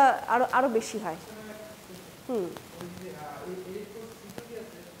তো এগুলো আরও বেশি হয়।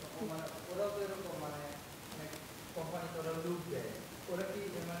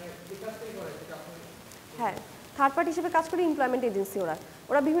 হ্যাঁ, থার্ড পার্টি হিসেবে কাজ করে এমপ্লয়মেন্ট এজেন্সি।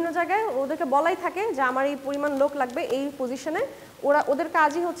 ওরা বিভিন্ন জায়গায় ওদেরকে বলাই থাকে যে আমার এই পরিমাণ লোক লাগবে এই পজিশনে, ওদের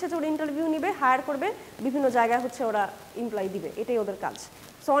কাজই হচ্ছে যে ওরা ইন্টারভিউ নিবে, হায়ার করবে, বিভিন্ন জায়গায় হচ্ছে ওরা এমপ্লয়ি দিবে, এটাই ওদের কাজ।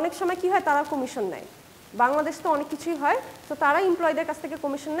 সো অনেক সময় কি হয়, তারা কমিশন নেয়। বাংলাদেশ তো অনেক কিছুই হয়, তো তারা এমপ্লয়ীদের কাছ থেকে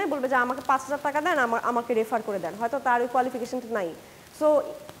কমিশন নেয়, বলবে যে আমাকে 5,000 টাকা দেন, আমাকে রেফার করে দেন, হয়তো তার ওই কোয়ালিফিকেশনটা নাই। সো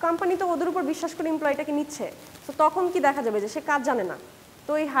কোম্পানি তো ওদের উপর বিশ্বাস করে এমপ্লয়িটাকে নিচ্ছে, তো তখন কি দেখা যাবে যে সে কাজ জানে না।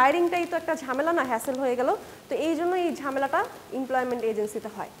 তো এই হায়ারিংটাই তো একটা ঝামেলা না, হ্যাসেল হয়ে গেল। তো এই জন্য এই ঝামেলাটা এমপ্লয়মেন্ট এজেন্সিতে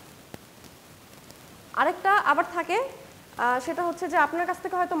হয়। আরেকটা আবার থাকে, সেটা হচ্ছে যে আপনার কাছ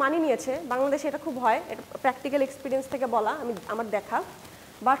থেকে হয়তো মানি নিয়েছে, বাংলাদেশে এটা খুব হয়, এটা প্র্যাকটিক্যাল এক্সপিরিয়েন্স থেকে বলা, আমার দেখা,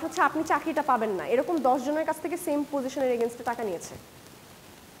 বাট হচ্ছে আপনি চাকরিটা পাবেন না, এরকম 10 জনের কাছ থেকে সেম পজিশনের এগেনস্টে টাকা নিয়েছে।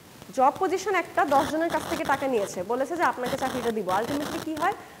 জব পজিশন একটা, 10 জনের কাছ থেকে টাকা নিয়েছে, বলেছে যে আপনাকে চাকরিটা দিব। আলটিমেটলি কি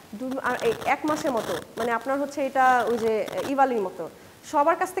হয়, 1 মাসের মতো, মানে আপনার হচ্ছে এটা ওই যে ইভালির মতো,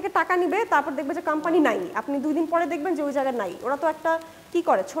 সবার কাছ থেকে টাকা নিবে, তারপর দেখবে যে কোম্পানি নাই, আপনি 2 দিন পরে দেখবেন যে ওই জায়গায় নাই। ওরা তো একটা কি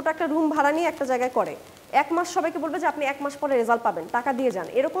করে, ছোট একটা রুম ভাড়া নিয়ে একটা জায়গায় করে, 1 মাস সবাইকে বলবে যে আপনি 1 মাস পরে রেজাল্ট পাবেন, টাকা দিয়ে যান।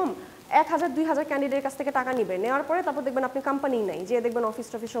 এরকম 1000-2000 ক্যান্ডিডেটের কাছ থেকে টাকা নিবে, নেওয়ার পরে তারপর দেখবেন আপনি কোম্পানি নাই, যে দেখবেন অফিস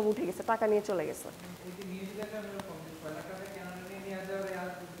টফিস সব উঠে গেছে, টাকা নিয়ে চলে গেছে।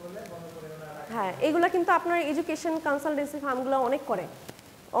 হ্যাঁ, এগুলো কিন্তু আপনার এডুকেশন কনসালটেন্সি ফার্মগুলো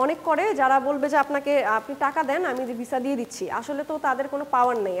অনেক করে, যারা বলবে যে আপনি টাকা দেন আমি যে ভিসা দিয়ে দিচ্ছি। আসলে তো তাদের কোনো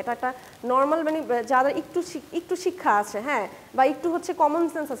পাওয়ার নেই, এটা একটা নর্মাল মানে যাদের একটু শিক্ষা আছে, হ্যাঁ, বা একটু হচ্ছে কমন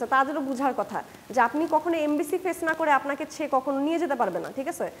সেন্স আছে, তাদেরও বোঝার কথা যে আপনি কখনো এমবিসি ফেস না করে আপনাকে সে কখনো নিয়ে যেতে পারবে না, ঠিক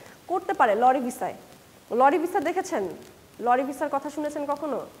আছে? করতে পারে লরি ভিসায়। লরি ভিসা দেখেছেন? লরি ভিসার কথা শুনেছেন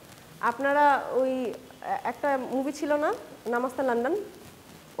কখনো? আপনারা ওই একটা মুভি ছিল না, নামাস্তা লন্ডন,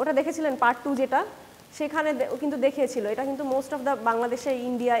 ওটা দেখেছিলেন পার্ট 2 যেটা, সেখানে কিন্তু দেখিয়েছিল এটা কিন্তু মোস্ট অফ দ্য বাংলাদেশে,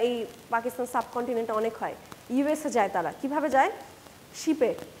 ইন্ডিয়া, এই পাকিস্তান সাবকন্টিনেন্টে অনেক হয়। ইউএসএ যায় তারা, কিভাবে যায়?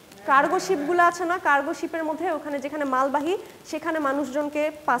 শিপে। কার্গো শিপগুলো আছে না, কার্গো শিপের মধ্যে ওখানে যেখানে মালবাহী সেখানে মানুষজনকে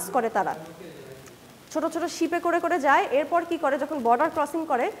পাস করে তারা, ছোট ছোট শিপে করে করে যায়। এরপর কি করে, যখন বর্ডার ক্রসিং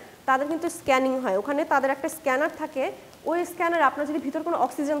করে তাদের কিন্তু স্ক্যানিং হয়, ওখানে তাদের একটা স্ক্যানার থাকে। ওই স্ক্যানার আপনার যদি ভিতর কোনো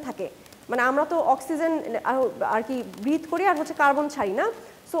অক্সিজেন থাকে, মানে আমরা তো অক্সিজেন আর কি ব্রিথ করি আর হচ্ছে কার্বন ছাড়ি না,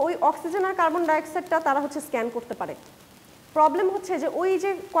 সো ওই অক্সিজেন আর কার্বন ডাইঅক্সাইডটা তারা হচ্ছে স্ক্যান করতে পারে। প্রবলেম হচ্ছে যে ওই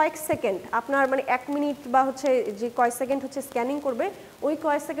যে কয়েক সেকেন্ড আপনার মানে 1 মিনিট বা হচ্ছে যে কয়েক সেকেন্ড হচ্ছে স্ক্যানিং করবে, ওই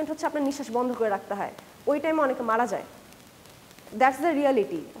কয়েক সেকেন্ড হচ্ছে আপনার নিঃশ্বাস বন্ধ করে রাখতে হয়, ওই টাইমে অনেকে মারা যায়। That's the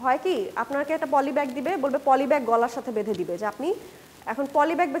reality. হয় কি, আপনাকে একটা পলি ব্যাগ দিবে, বলবে পলি ব্যাগ গলার সাথে বেঁধে দিবে, যে আপনি এখন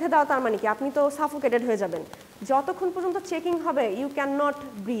পলি ব্যাগ বেঁধে দেওয়া তার মানে কি আপনি তো সাফোকেটেড হয়ে যাবেন, যতক্ষণ পর্যন্ত চেকিং হবে ইউ ক্যান নট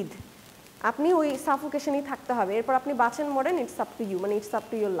ব্রিথ, আপনি ওই সাফোকেশনই থাকতে হবে। এরপর আপনি বাঁচেন মরেন ইটস আপ টু ইউ, মানে it's up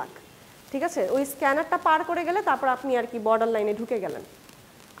to your lakh, ঠিক আছে? ওই স্ক্যানারটা পার করে গেলে তারপর আপনি আর কি বর্ডার লাইনে ঢুকে গেলেন।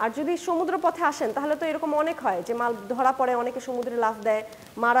 আর যদি সমুদ্র পথে আসেন তাহলে তো এরকম অনেক হয় যে মাল ধরা পড়ে, অনেকে সমুদ্রে লাফ দেয়,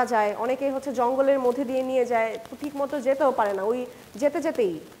 মারা যায়, অনেকে হচ্ছে জঙ্গলের মধ্যে দিয়ে নিয়ে যায়, ঠিক মতো যেতেও পারে না, ওই যেতে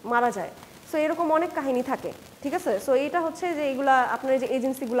যেতেই মারা যায়। সো এরকম অনেক কাহিনী থাকে, ঠিক আছে? সো এইটা হচ্ছে যে এইগুলা আপনার যে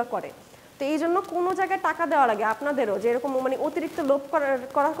এজেন্সিগুলো করে। তো এই জন্য কোনো জায়গায় টাকা দেওয়ার আগে আপনাদেরও যে এরকম মানে অতিরিক্ত লোভ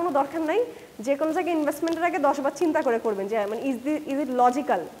করার কোনো দরকার নাই। যে কোনো জায়গায় ইনভেস্টমেন্টের আগে 10 বার চিন্তা করে করবেন যে মানে ইজ ইট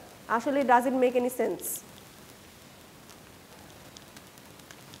লজিক্যাল, আসলে does it make any sense.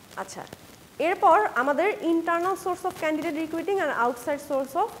 আচ্ছা, এরপর আমাদের internal source of candidate recruiting R outside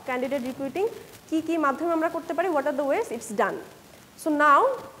source of candidate recruiting কি মাধ্যমে আমরা করতে পারি, what are the ways it's done. So now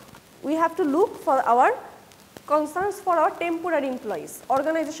we have to look for our concerns for our temporary employees.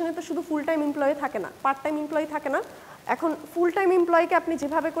 অর্গানাইজেশনে তো শুধু ফুল টাইম এমপ্লয়ি থাকে না, পার্ট টাইম এমপ্লয়ি থাকে না। এখন ফুল টাইম এমপ্লয়িকে আপনি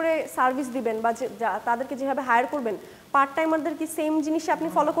যেভাবে করে সার্ভিস দিবেন বা তাদেরকে যেভাবে হায়ার করবেন, পার্ট টাইমারদের কি সেম জিনিসই আপনি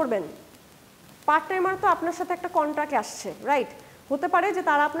ফলো করবেন? পার্ট টাইমার তো আপনার সাথে একটা কন্ট্রাক্টে আসছে, রাইট? হতে পারে যে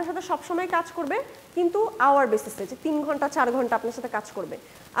তারা আপনার সাথে সবসময় কাজ করবে, কিন্তু আওয়ার বেসিসে, যে 3 ঘন্টা 4 ঘন্টা আপনার সাথে কাজ করবে।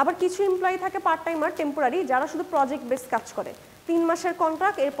 আবার কিছু এমপ্লয়ি থাকে পার্ট টাইমার টেম্পোরারি, যারা শুধু প্রজেক্ট বেস কাজ করে, 3 মাসের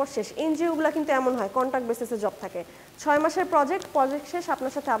কন্ট্রাক্ট, এরপর শেষ। এনজিওগুলো কিন্তু এমন হয়, কন্ট্রাক্ট বেসিসে জব থাকে, 6 মাসের প্রজেক্ট শেষ,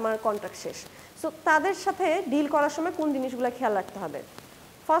 আপনার সাথে আমার কন্ট্রাক্ট শেষ। সো তাদের সাথে ডিল করার সময় কোন জিনিসগুলো খেয়াল রাখতে হবে?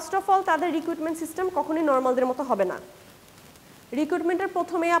 ফার্স্ট অফ অল, তাদের রিক্রুটমেন্ট সিস্টেম কখনোই নর্মালদের মতো হবে না। রিক্রুটমেন্টের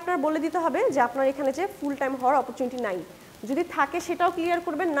প্রথমে আপনার বলে দিতে হবে যে আপনার এখানে যে ফুল টাইম হওয়ার অপরচুনিটি নাই, যদি থাকে সেটাও ক্লিয়ার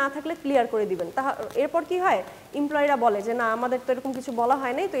করবেন, না থাকলে ক্লিয়ার করে দিবেন। এরপর কি হয়, এমপ্লয়িরা বলে যে না আমাদের তো এরকম কিছু বলা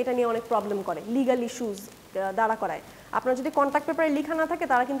হয় নাই, তো এটা নিয়ে অনেক প্রবলেম করে, লিগাল ইস্যুজ দাঁড়া করায়। আপনার যদি কন্ট্রাক্ট পেপারে লেখা না থাকে,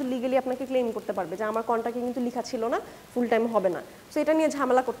 তারা কিন্তু লিগালি আপনাকে ক্লেম করতে পারবে যে আমার কন্ট্রাক্টে কিন্তু লেখা ছিল না, ফুল টাইম হবে না। সো এটা নিয়ে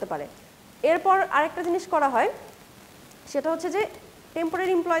ঝামেলা করতে পারে। এরপর আরেকটা জিনিস করা হয়, সেটা হচ্ছে যে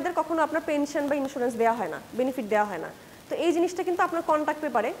টেম্পোরারি এমপ্লয়িদের কখনো আপনার পেনশন বা ইন্স্যুরেন্স দেওয়া হয় না, বেনিফিট দেওয়া হয় না। তো এই জিনিসটা কিন্তু আপনার কন্ট্রাক্ট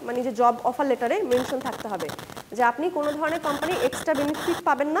পেপারে, মানে যে জব অফার লেটারে মেনশন থাকতে হবে যে আপনি কোনো ধরনের কোম্পানি এক্সট্রা বেনিফিট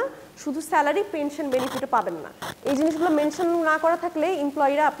পাবেন না, শুধু স্যালারি, পেনশন বেনিফিটও পাবেন না। এই জিনিসগুলো মেনশন না করা থাকলে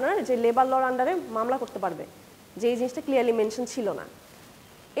এমপ্লয়িরা আপনার যে লেবার লর আন্ডারে মামলা করতে পারবে যে এই জিনিসটা ক্লিয়ারলি মেনশন ছিল না।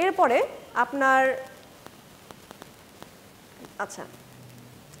 এরপরে আপনার আচ্ছা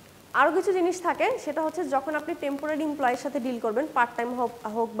আরও কিছু জিনিস থাকে, সেটা হচ্ছে যখন আপনি টেম্পোরারি এমপ্লয়ের সাথে ডিল করবেন, পার্ট টাইম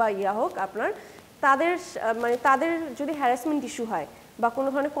হোক বা হোক, আপনার তাদের যদি হ্যারাসমেন্ট ইস্যু হয় বা কোনো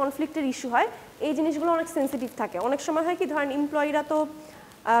ধরনের কনফ্লিক্টের ইস্যু হয়, এই জিনিসগুলো অনেক সেন্সিটিভ থাকে। অনেক সময় হয় কি, ধরেন এমপ্লয়িরা তো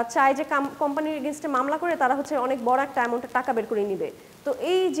চায় যে কোম্পানির এগেনস্টে মামলা করে তারা হচ্ছে অনেক বড় একটা অ্যামাউন্টের টাকা বের করে নিবে। তো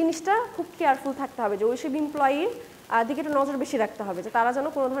এই জিনিসটা খুব কেয়ারফুল থাকতে হবে যে ওইসব এমপ্লয়ির দিকে একটু নজর বেশি রাখতে হবে, যে তারা যেন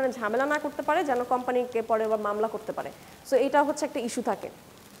কোনো ধরনের ঝামেলা না করতে পারে, যেন কোম্পানিকে পরে বা মামলা করতে পারে। সো এটা হচ্ছে একটা ইস্যু থাকে।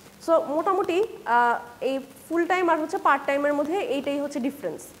 সো মোটামুটি এই ফুল টাইম আর হচ্ছে পার্ট টাইমের মধ্যে এইটাই হচ্ছে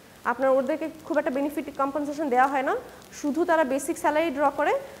ডিফারেন্স। আপনার ওদেরকে খুব একটা বেনিফিট কম্পেনসেশন দেওয়া হয় না, শুধু তারা বেসিক স্যালারি ড্র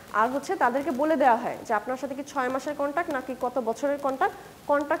করে, আর হচ্ছে তাদেরকে বলে দেওয়া হয় যে আপনার সাথে কি 6 মাসের কন্ট্রাক্ট নাকি কত বছরের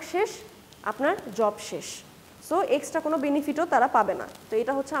কন্ট্রাক্ট শেষ আপনার জব শেষ। সো সো এক্সট্রা কোনো বেনিফিটও তারা পাবে না। তো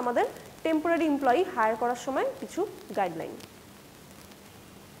এটা হচ্ছে আমাদের টেম্পোরারি এমপ্লয়ি হায়ার করার সময় কিছু গাইডলাইন।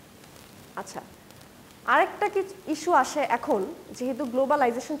 আচ্ছা, আরেকটা ইস্যু আসে এখন, যেহেতু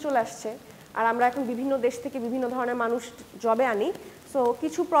গ্লোবালাইজেশন চলে আসছে আর আমরা এখন বিভিন্ন দেশ থেকে বিভিন্ন ধরনের মানুষ জবে আনি, সো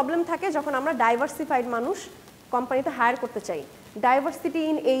কিছু প্রবলেম থাকে যখন আমরা ডাইভার্সিফাইড মানুষ কোম্পানিতে হায়ার করতে চাই। Diversity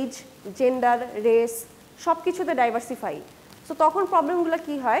in age, gender, race সব কিছুতে ডাইভার্সিফাই। সো তখন প্রবলেমগুলো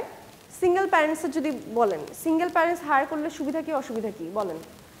কি হয়, সিঙ্গেল প্যারেন্টসের যদি বলেন, সিঙ্গেল প্যারেন্টস হায়ার করলে সুবিধা কি অসুবিধা কি বলেন?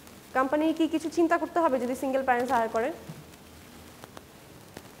 কোম্পানি কি কিছু চিন্তা করতে হবে যদি সিঙ্গেল প্যারেন্টস হায়ার করে?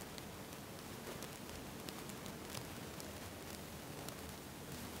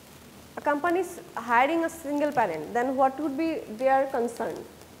 A company is hiring a single parent, then what would be their concern?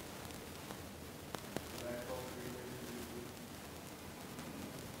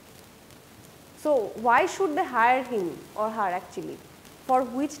 So why should they hire him or her actually? For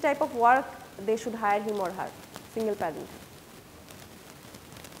which type of work they should hire him or her? Single parent.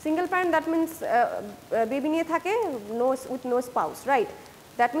 Single parent, that means baby niye thake, with no spouse, right?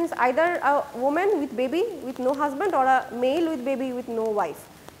 That means either a woman with baby with no husband or a male with baby with no wife.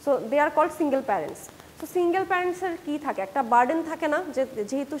 So they are called single parents. So single parents এর কি থাকে, একটা burden থাকে না,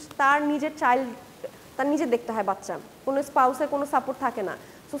 যেহেতু তার নিজের child তার নিজে দেখতে হয় বাচ্চা, কোনো স্পাউসের কোনো সাপোর্ট থাকে না।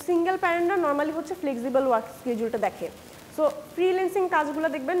 সো সিঙ্গেল প্যারেন্টরা নর্মালি হচ্ছে ফ্লেক্সিবল ওয়ার্ক স্কেডিউলটা দেখে। সো ফ্রিল্যান্সিং কাজগুলো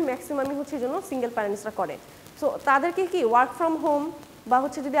দেখবেন ম্যাক্সিমামই হচ্ছে এই জন্য সিঙ্গেল প্যারেন্টসরা করে। সো তাদেরকে কি ওয়ার্ক ফ্রম হোম বা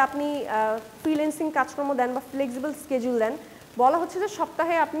হচ্ছে যদি আপনি ফ্রিল্যান্সিং কাজকর্ম দেন বা ফ্লেক্সিবল স্কেডিউল দেন, বলা হচ্ছে যে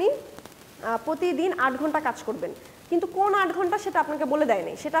সপ্তাহে আপনি প্রতিদিন 8 ঘন্টা কাজ করবেন। কিন্তু কোন 8 ঘন্টা সেটা আপনাকে বলে দেয়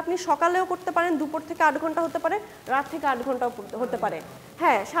নাই, সেটা আপনি সকালেও করতে পারেন, দুপুর থেকে 8 ঘন্টা হতে পারে, রাত থেকে 8 ঘন্টাও হতে পারে,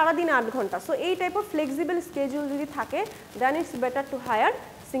 হ্যাঁ সারাদিনে 8 ঘন্টা। সো এই টাইপ অফ ফ্লেক্সিবল স্কেডিউল যদি থাকে, দেন it's better to higher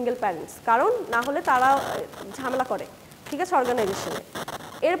single parents, কারণ না হলে তারা ঝামেলা করে, ঠিক আছে, অর্গানাইজেশনে।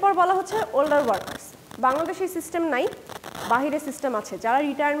 এরপর বলা হচ্ছে ওল্ডার ওয়ার্কার্স। বাংলাদেশে সিস্টেম নাই, বাহিরে সিস্টেম আছে। যারা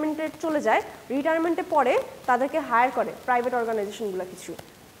রিটায়ারমেন্টে চলে যায়, রিটায়ারমেন্টে পরে তাদেরকে হায়ার করে প্রাইভেট অর্গানাইজেশনগুলো কিছু।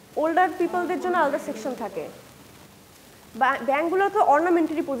 ওল্ডার পিপলদের জন্য আলাদা সেকশন থাকে। ব্যাংকগুলো তো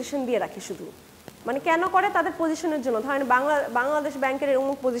অর্নামেন্টারি পজিশন দিয়ে রাখে শুধু, মানে কেন করে, তাদের পজিশনের জন্য। ধরেন বাংলাদেশ ব্যাংকের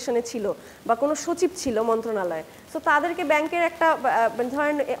অমুক পজিশনে ছিল বা কোনো সচিব ছিল মন্ত্রণালয়ে, সো তাদেরকে ব্যাংকের একটা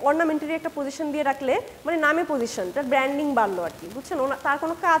ধরেন অর্নামেন্টারি একটা পজিশন দিয়ে রাখলে, মানে নামে পজিশন, তার ব্র্যান্ডিং বাড়লো আর কি, বুঝছেন। তার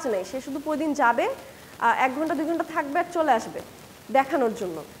কোনো কাজ নেই, সে শুধু প্রতিদিন যাবে, 1 ঘন্টা 2 ঘন্টা থাকবে আর চলে আসবে দেখানোর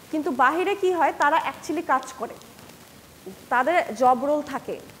জন্য। কিন্তু বাহিরে কি হয়, তারা অ্যাকচুয়ালি কাজ করে, তাদের জব রোল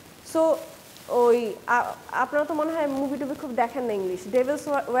থাকে। সো ওই আপনারা তো মনে হয় মুভি টুভি খুব দেখেন না, ইংলিশ ডেভিলস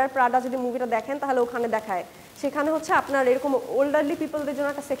ওয়্যার প্রাডা যদি মুভিটা দেখেন তাহলে ওখানে দেখায়, সেখানে হচ্ছে আপনার এরকম ওল্ডারলি পিপলদের জন্য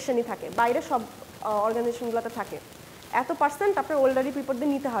একটা সেকশনই থাকে, বাইরে সব অর্গানাইজেশনগুলোতে থাকে। এত% আপনার ওল্ডারলি পিপলদের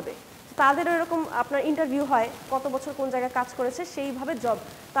নিতে হবে, তাদের এরকম আপনার ইন্টারভিউ হয়, কত বছর কোন জায়গায় কাজ করেছে সেইভাবে জব।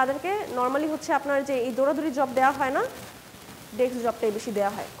 তাদেরকে নর্মালি হচ্ছে আপনার যে এই দৌড়াদৌড়ি জব দেওয়া হয় না, ডেস্ক জবটাই বেশি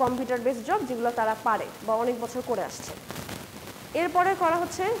দেওয়া হয়, কম্পিউটার বেসড জব যেগুলো তারা পারে বা অনেক বছর করে আসছে। এরপরে করা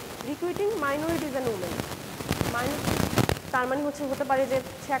হচ্ছে recruiting minorities and women. Minority তার মানে হচ্ছে হতে পারে যে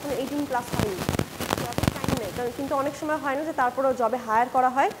সে এখন 18+ হয়নি, টাইম নেই, কিন্তু অনেক সময় হয় না যে তারপরেও জবে হায়ার করা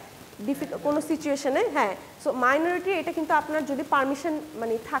হয় কোনো সিচুয়েশনে। হ্যাঁ, সো মাইনরিটি এটা কিন্তু আপনার যদি পারমিশন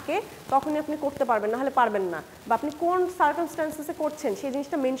মানে থাকে তখনই আপনি করতে পারবেন, না হলে পারবেন না, বা আপনি কোন সার্কামস্ট্যান্সেসে করছেন সেই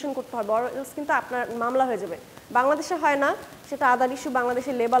জিনিসটা মেনশন করতে হবে, অরএলস কিন্তু আপনার মামলা হয়ে যাবে। বাংলাদেশে হয় না, সেটা আদার ইস্যু,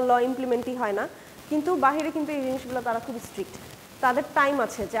 বাংলাদেশে লেবার ল ইমপ্লিমেন্টই হয় না, কিন্তু বাহিরে কিন্তু এই জিনিসগুলো তারা খুব স্ট্রিক্ট। তাদের টাইম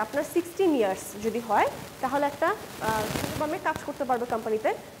আছে যে আপনার 16 ইয়ার্স যদি হয় তাহলে একটা কাজ করতে পারবে কোম্পানিতে,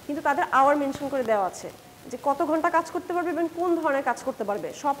 কিন্তু তাদের আওয়ার মেনশন করে দেওয়া আছে যে কত ঘন্টা কাজ করতে পারবে এবং কোন ধরনের কাজ করতে পারবে,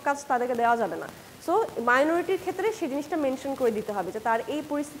 সব কাজ তাদেরকে দেওয়া যাবে না। সো মাইনরিটির ক্ষেত্রে সেই জিনিসটা মেনশন করে দিতে হবে যে তার এই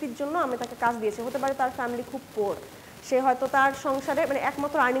পরিস্থিতির জন্য আমি তাকে কাজ দিয়েছি, হতে পারে তার ফ্যামিলি খুব পোর, সে হয়তো তার সংসারে মানে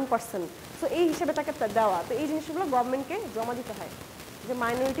একমাত্র আর্নিং পারসন, সো এই হিসেবে তাকে দেওয়া। তো এই জিনিসগুলো গভর্নমেন্টকে জমা দিতে হয় যে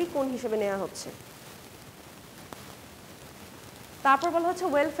মাইনরিটি কোন হিসেবে নেওয়া হচ্ছে। তারপর বলা হচ্ছে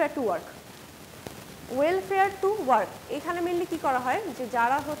welfare to work. Welfare to work এখানে মেনলি কি করা হয়, যে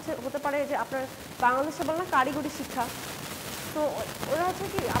যারা হতে পারে যে আপনার বাংলাদেশে বলে না কারিগরি শিক্ষা, তো ওরা হচ্ছে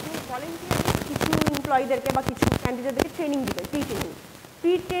কি আপনি ভলেন্টিয়ারলি কিছু এমপ্লয়ীদেরকে বা কিছু ক্যান্ডিডেটদেরকে ট্রেনিং দিবেন,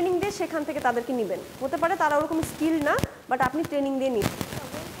 প্রি ট্রেনিং দিয়ে সেখান থেকে তাদেরকে নেবেন। হতে পারে তারা ওরকম স্কিল না, বাট আপনি ট্রেনিং দিয়ে নিন।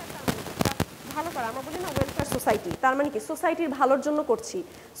 ভালো করা আমরা বলি না ওয়েলফেয়ার সোসাইটি, তার মানে কি সোসাইটির ভালোর জন্য করছি।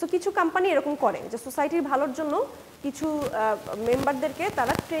 সো কিছু কোম্পানি এরকম করে যে সোসাইটির ভালোর জন্য কিছু মেম্বারদেরকে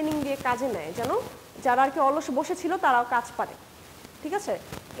তারা ট্রেনিং দিয়ে কাজে নেয়, যেন যারা আর কি অলস বসেছিল তারাও কাজ পারে, ঠিক আছে।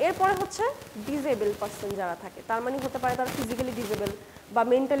 এরপরে হচ্ছে ডিজেবল পারসন যারা থাকে, তার মানে হতে পারে তারা ফিজিক্যালি ডিজেবল বা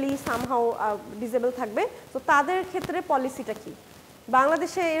মেন্টালি সামহাও ডিজেবল থাকবে। তো তাদের ক্ষেত্রে পলিসিটা কি?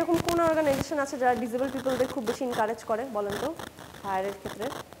 বাংলাদেশে এরকম কোন অর্গানাইজেশন আছে যারা ডিজেবল পিপলদের খুব বেশি এনকারেজ করে বলেন তো হায়ারের ক্ষেত্রে?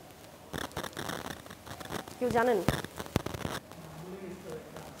 কেউ জানেন?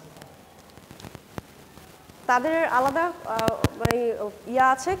 তাদের আলাদা মানে ইয়া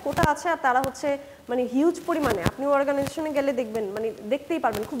আছে, কোটা আছে, আর তারা হচ্ছে মানে হিউজ পরিমাণে, আপনি অর্গানাইজেশনে গেলে দেখবেন, মানে দেখতেই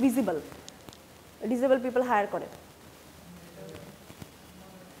পারবেন, খুব ভিজিবল ডিসেবল পিপল হায়ার করে।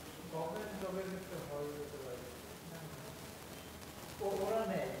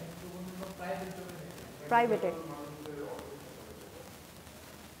 প্রাইভেটে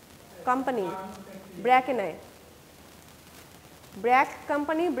কোম্পানি ব্র্যাকে নেয়, ব্র্যাক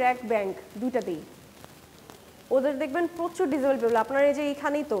কোম্পানি, ব্র্যাক ব্যাংক, দুইটাতেই ওদের দেখবেন প্রচুর ডিসেবল পিপল। আপনার এই যে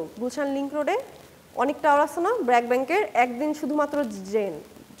এইখানেই তো গুলশান লিঙ্ক রোডে অনেক টাওয়ার আছে না ব্র্যাক ব্যাংকের, একদিন শুধুমাত্র জেন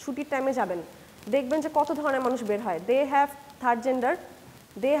ছুটির টাইমে যাবেন, দেখবেন যে কত ধরনের মানুষ বের হয়। They have third gender,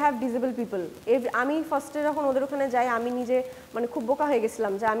 they have disable people. আমি ফার্স্টে যখন ওদের ওখানে যাই আমি নিজে মানে খুব বোকা হয়ে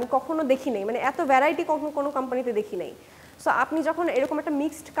গেছিলাম যে আমি কখনো দেখি নাই, মানে এত ভ্যারাইটি কখনো কোনো কোম্পানিতে দেখি নাই। সো আপনি যখন এরকম একটা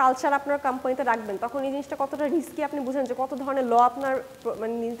মিক্সড কালচার আপনার কোম্পানিতে রাখবেন তখন এই জিনিসটা কতটা রিস্কি আপনি বুঝেন, যে কত ধরনের ল আপনার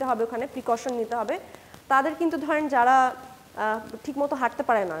মানে নিতে হবে, ওখানে প্রিকশন নিতে হবে। তাদের কিন্তু ধরেন যারা ঠিকমতো হাঁটতে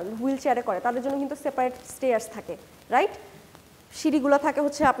পারে না, হুইল চেয়ারে করে, তাদের জন্য কিন্তু সেপারেট স্টেয়ার্স থাকে, রাইট? সিঁড়িগুলো থাকে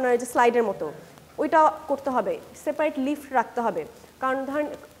হচ্ছে আপনার এই যে স্লাইডের মতো, ওইটা করতে হবে। সেপারেট লিফট রাখতে হবে, কারণ ধরেন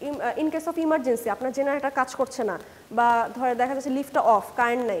ইন কেস অফ ইমার্জেন্সি আপনার জেনারেটর কাজ করছে না, বা ধরে দেখা যাচ্ছে লিফটটা অফ,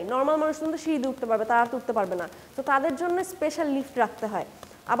 কারেন্ট নেই, নর্মাল মানুষ কিন্তু সিঁড়ি দিয়ে উঠতে পারবে, তারা উঠতে পারবে না, তো তাদের জন্য স্পেশাল লিফট রাখতে হয়।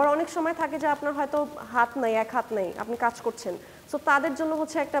 আবার অনেক সময় থাকে যে আপনার হয়তো হাত নাই, এক হাত নাই, আপনি কাজ করছেন, সো তাদের জন্য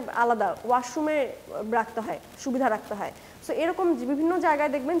হচ্ছে একটা আলাদা ওয়াশরুমে রাখতে হয়, সুবিধা রাখতে হয়। সো এরকম বিভিন্ন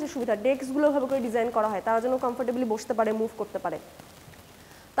জায়গায় দেখবেন যে সুবিধা, ডেস্কগুলো ভাবে করে ডিজাইন করা হয়, তারা যেন কমফোর্টেবলি বসতে পারে, মুভ করতে পারে।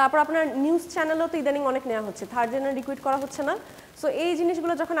 তারপর আপনার নিউজ চ্যানেলও তো ইদানিং অনেক নেওয়া হচ্ছে, থার্ড জেনারেল রিক্রুইট করা হচ্ছে না। সো এই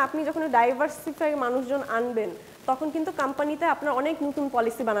জিনিসগুলো যখন আপনি ডাইভার্সিফাই মানুষজন আনবেন, তখন কিন্তু কোম্পানিতে আপনার অনেক নতুন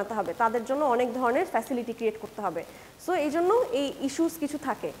পলিসি বানাতে হবে, তাদের জন্য অনেক ধরনের ফ্যাসিলিটি ক্রিয়েট করতে হবে। সো এই জন্য এই ইস্যুস কিছু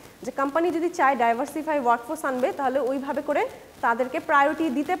থাকে, যে কোম্পানি যদি চায় ডাইভার্সিফাই ওয়ার্কফোর্স আনবে, তাহলে ওইভাবে করে তাদেরকে প্রায়োরিটি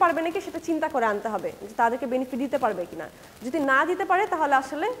দিতে পারবে নাকি সেটা চিন্তা করে আনতে হবে, যে তাদেরকে বেনিফিট দিতে পারবে কিনা। যদি না দিতে পারে তাহলে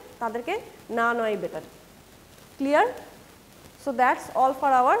আসলে তাদেরকে না নেওয়াই better. Clear? So that's all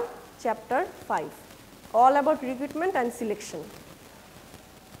for our chapter 5, all about recruitment and selection.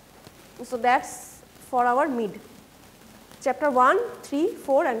 So that's for our mid. Chapter 1, 3,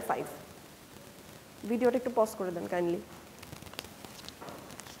 4 and 5. Video take to pause kore den kindly.